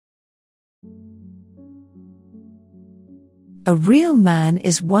A real man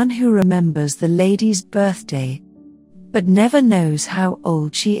is one who remembers the lady's birthday, but never knows how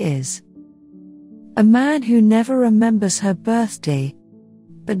old she is. A man who never remembers her birthday,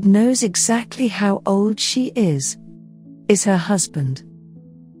 but knows exactly how old she is her husband.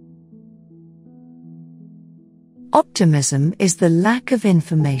 Optimism is the lack of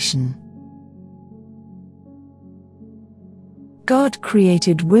information. God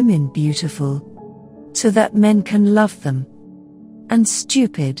created women beautiful, so that men can love them, and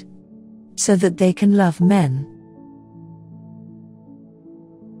stupid, so that they can love men.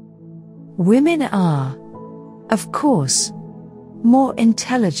 Women are, of course, more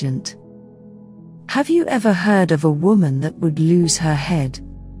intelligent. Have you ever heard of a woman that would lose her head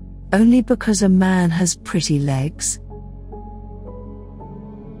only because a man has pretty legs?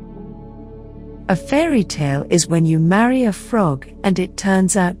 A fairy tale is when you marry a frog and it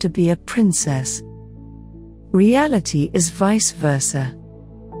turns out to be a princess. Reality is vice versa.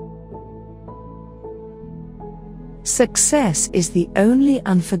 Success is the only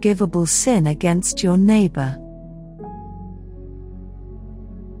unforgivable sin against your neighbor.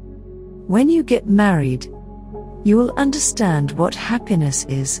 When you get married, you will understand what happiness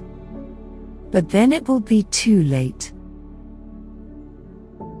is. But then it will be too late.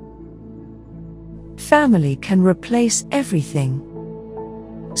 Family can replace everything.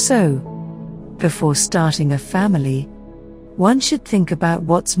 So, before starting a family, one should think about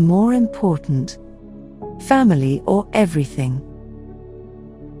what's more important: family or everything.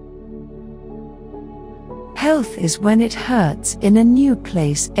 Health is when it hurts in a new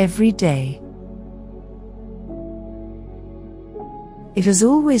place every day. It has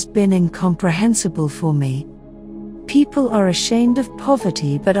always been incomprehensible for me. People are ashamed of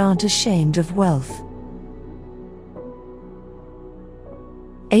poverty but aren't ashamed of wealth.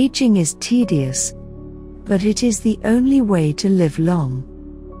 Aging is tedious, but it is the only way to live long.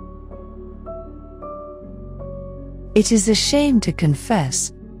 It is a shame to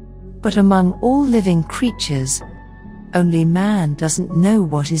confess, but among all living creatures, only man doesn't know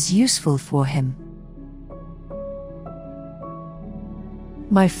what is useful for him.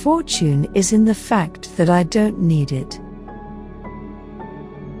 My fortune is in the fact that I don't need it.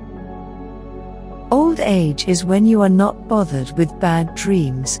 Old age is when you are not bothered with bad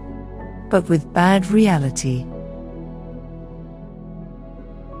dreams, but with bad reality.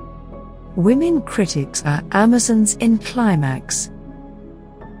 Women critics are Amazons in climax.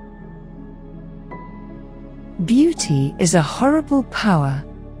 Beauty is a horrible power.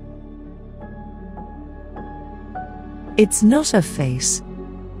 It's not a face,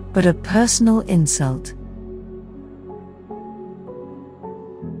 but a personal insult.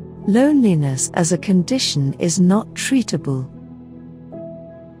 Loneliness as a condition is not treatable.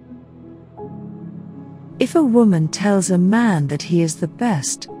 If a woman tells a man that he is the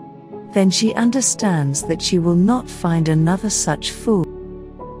best, then she understands that she will not find another such fool.